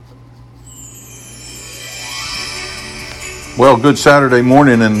Well, good Saturday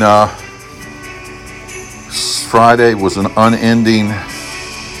morning, and Friday was an unending.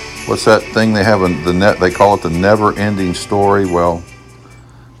 What's that thing they have in the net? They call it the never-ending story. Well,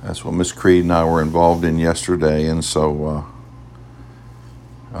 that's what Miss Creed and I were involved in yesterday, and so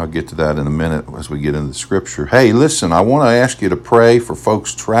I'll get to that in a minute as we get into the scripture. Hey, listen, I want to ask you to pray for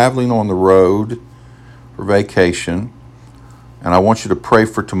folks traveling on the road for vacation, and I want you to pray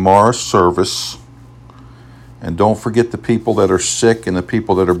for tomorrow's service. And don't forget the people that are sick and the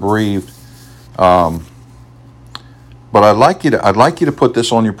people that are bereaved. But I'd like you to put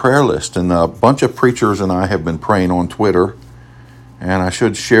this on your prayer list. And a bunch of preachers and I have been praying on Twitter, and I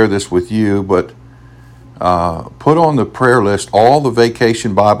should share this with you. But put on the prayer list all the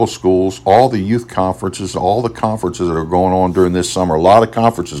vacation Bible schools, all the youth conferences, all the conferences that are going on during this summer. A lot of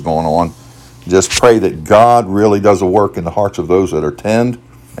conferences going on. Just pray that God really does a work in the hearts of those that attend.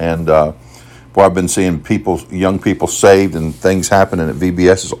 And Boy, I've been seeing young people saved and things happening at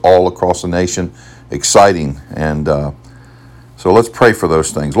VBSs all across the nation. Exciting. And so let's pray for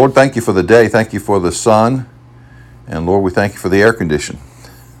those things. Lord, thank you for the day. Thank you for the sun. And Lord, we thank you for the air condition,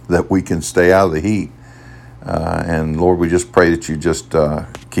 that we can stay out of the heat. And Lord, we just pray that you just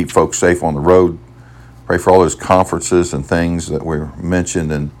keep folks safe on the road. Pray for all those conferences and things that were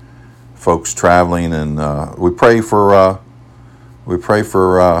mentioned and folks traveling. And we pray for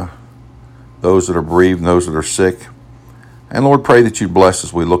those that are bereaved and those that are sick. And Lord, pray that you bless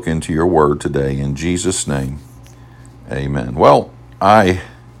as we look into your word today. In Jesus' name, amen. Well, I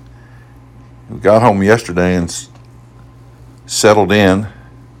got home yesterday and settled in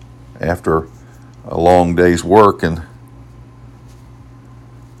after a long day's work. And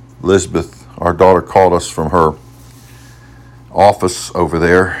Elizabeth, our daughter, called us from her office over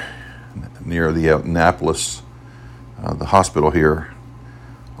there near the Annapolis, the hospital here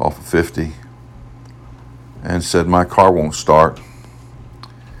off of 50. And said, my car won't start.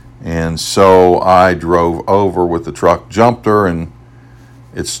 And so I drove over with the truck, jumped her, and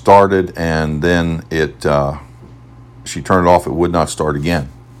it started, and then she turned it off. It would not start again.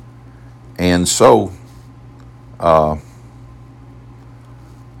 And so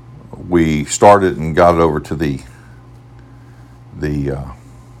we started and got it over to the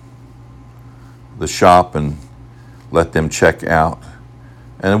shop and let them check out.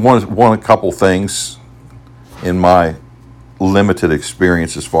 And one a couple things in my limited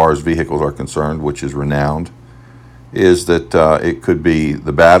experience as far as vehicles are concerned, which is renowned, is that it could be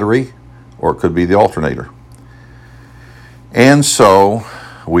the battery or it could be the alternator. And so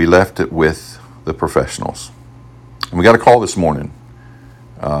we left it with the professionals. And we got a call this morning.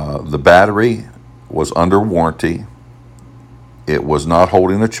 The battery was under warranty. It was not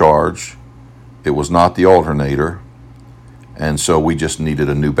holding a charge. It was not the alternator. And so we just needed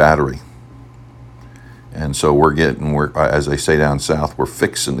a new battery. And so we're as they say down south, we're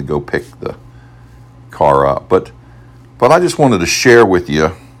fixing to go pick the car up. But I just wanted to share with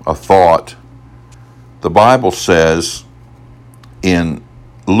you a thought. The Bible says in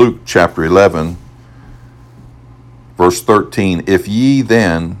Luke chapter 11, verse 13, if ye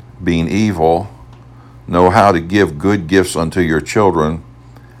then, being evil, know how to give good gifts unto your children,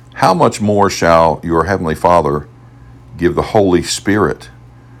 how much more shall your heavenly Father give the Holy Spirit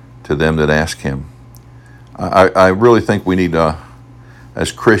to them that ask him? I really think we need to,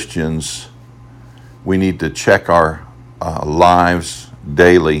 as Christians, we need to check our lives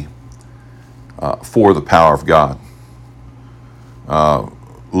daily for the power of God.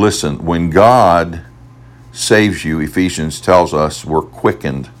 Listen, when God saves you, Ephesians tells us we're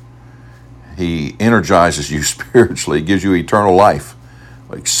quickened. He energizes you spiritually, gives you eternal life.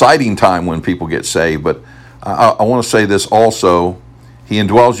 Exciting time when people get saved, but I want to say this also. He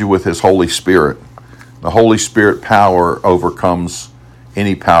indwells you with his Holy Spirit. The Holy Spirit power overcomes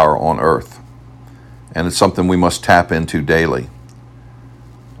any power on earth. And it's something we must tap into daily.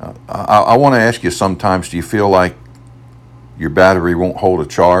 I want to ask you sometimes, do you feel like your battery won't hold a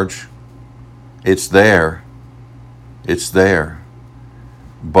charge? It's there. It's there.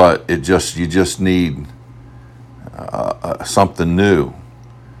 But you just need something new.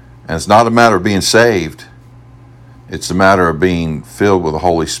 And it's not a matter of being saved. It's a matter of being filled with the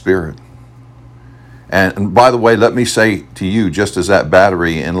Holy Spirit. And by the way, let me say to you, just as that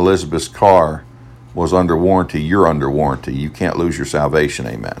battery in Elizabeth's car was under warranty, you're under warranty. You can't lose your salvation,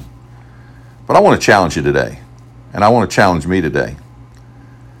 amen. But I want to challenge you today, and I want to challenge me today.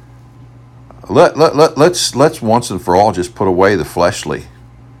 Let's once and for all just put away the fleshly,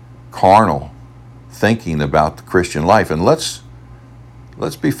 carnal thinking about the Christian life, and let's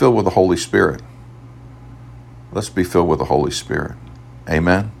be filled with the Holy Spirit. Let's be filled with the Holy Spirit.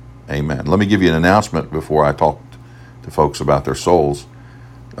 Amen. Amen. Let me give you an announcement before I talk to folks about their souls.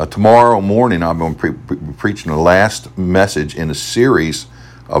 Tomorrow morning, I'm going to be preaching the last message in a series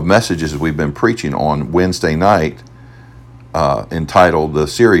of messages we've been preaching on Wednesday night, entitled the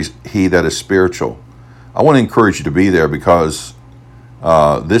series, He That Is Spiritual. I want to encourage you to be there because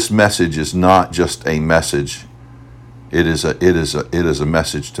this message is not just a message. It is a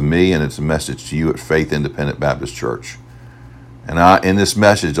message to me, and it's a message to you at Faith Independent Baptist Church. And in this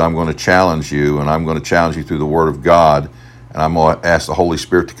message, I'm going to challenge you, and I'm going to challenge you through the Word of God, and I'm going to ask the Holy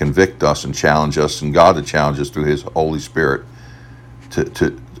Spirit to convict us and challenge us, and God to challenge us through His Holy Spirit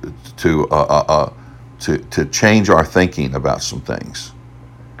to change our thinking about some things.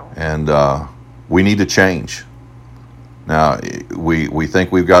 And we need to change. Now, we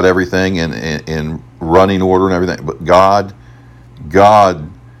think we've got everything in running order and everything, but God,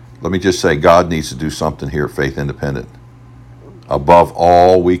 let me just say, God needs to do something here at Faith Independent above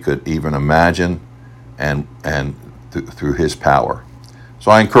all we could even imagine, and through His power. So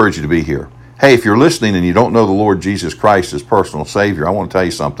I encourage you to be here. Hey, if you're listening and you don't know the Lord Jesus Christ as personal Savior, I want to tell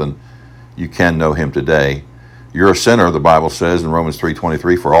you something. You can know Him today. You're a sinner, the Bible says in Romans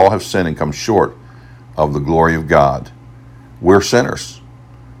 3:23, for all have sinned and come short of the glory of God. We're sinners.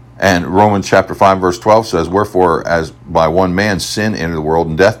 And Romans chapter 5, verse 12 says, wherefore, as by one man sin entered the world,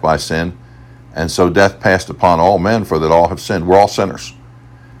 and death by sin, and so death passed upon all men, for that all have sinned. We're all sinners.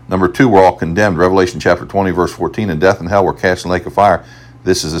 Number 2, we're all condemned. Revelation chapter 20, verse 14, and death and hell were cast in the lake of fire.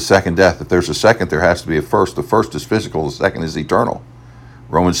 This is the second death. If there's a second, there has to be a first. The first is physical, the second is eternal.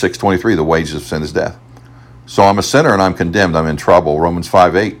 Romans 6:23, the wages of sin is death. So I'm a sinner and I'm condemned. I'm in trouble. Romans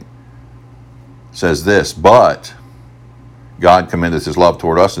 5:8 says this, but God commendeth His love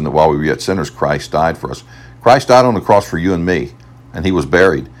toward us, in that while we were yet sinners, Christ died for us. Christ died on the cross for you and me, and He was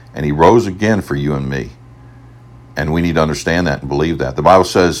buried, and He rose again for you and me. And we need to understand that and believe that. The Bible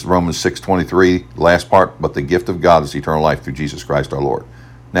says, Romans 6:23, last part, but the gift of God is eternal life through Jesus Christ our Lord.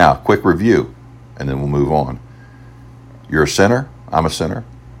 Now, quick review, and then we'll move on. You're a sinner. I'm a sinner.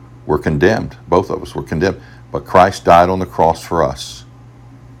 We're condemned. Both of us were condemned. But Christ died on the cross for us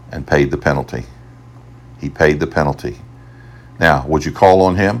and paid the penalty. He paid the penalty. Now, would you call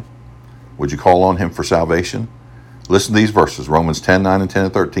on Him? Would you call on Him for salvation? Listen to these verses, Romans 10:9 and 10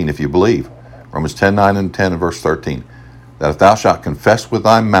 and 13, if you believe. Romans 10:9 and 10 and verse 13. That if thou shalt confess with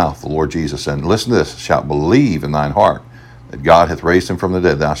thy mouth the Lord Jesus, and listen to this, shalt believe in thine heart that God hath raised Him from the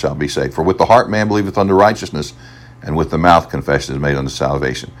dead, thou shalt be saved. For with the heart man believeth unto righteousness, and with the mouth confession is made unto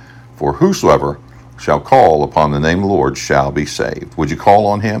salvation. For whosoever shall call upon the name of the Lord shall be saved. Would you call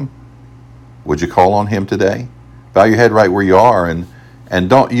on Him? Would you call on Him today? Bow your head right where you are, and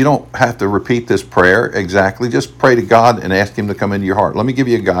you don't have to repeat this prayer exactly. Just pray to God and ask Him to come into your heart. Let me give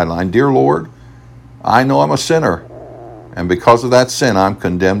you a guideline. Dear Lord, I know I'm a sinner, and because of that sin, I'm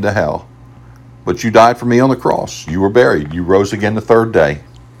condemned to hell. But You died for me on the cross. You were buried. You rose again the third day.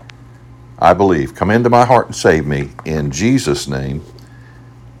 I believe. Come into my heart and save me. In Jesus' name,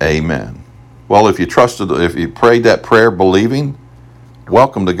 amen. Well, if you prayed that prayer believing,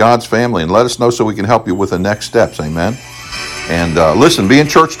 welcome to God's family, and let us know so we can help you with the next steps. Amen. And listen, be in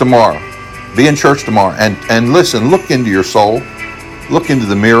church tomorrow. Be in church tomorrow. And listen, look into your soul. Look into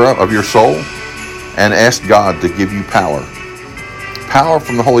the mirror of your soul and ask God to give you power. Power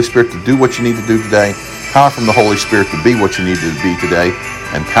from the Holy Spirit to do what you need to do today. Power from the Holy Spirit to be what you need to be today.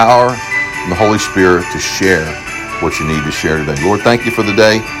 And power from the Holy Spirit to share what you need to share today. Lord, thank You for the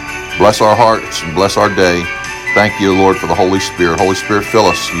day. Bless our hearts and bless our day. Thank You, Lord, for the Holy Spirit. Holy Spirit, fill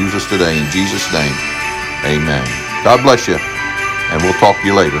us. Use us today in Jesus' name. Amen. God bless you, and we'll talk to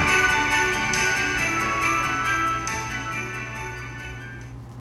you later.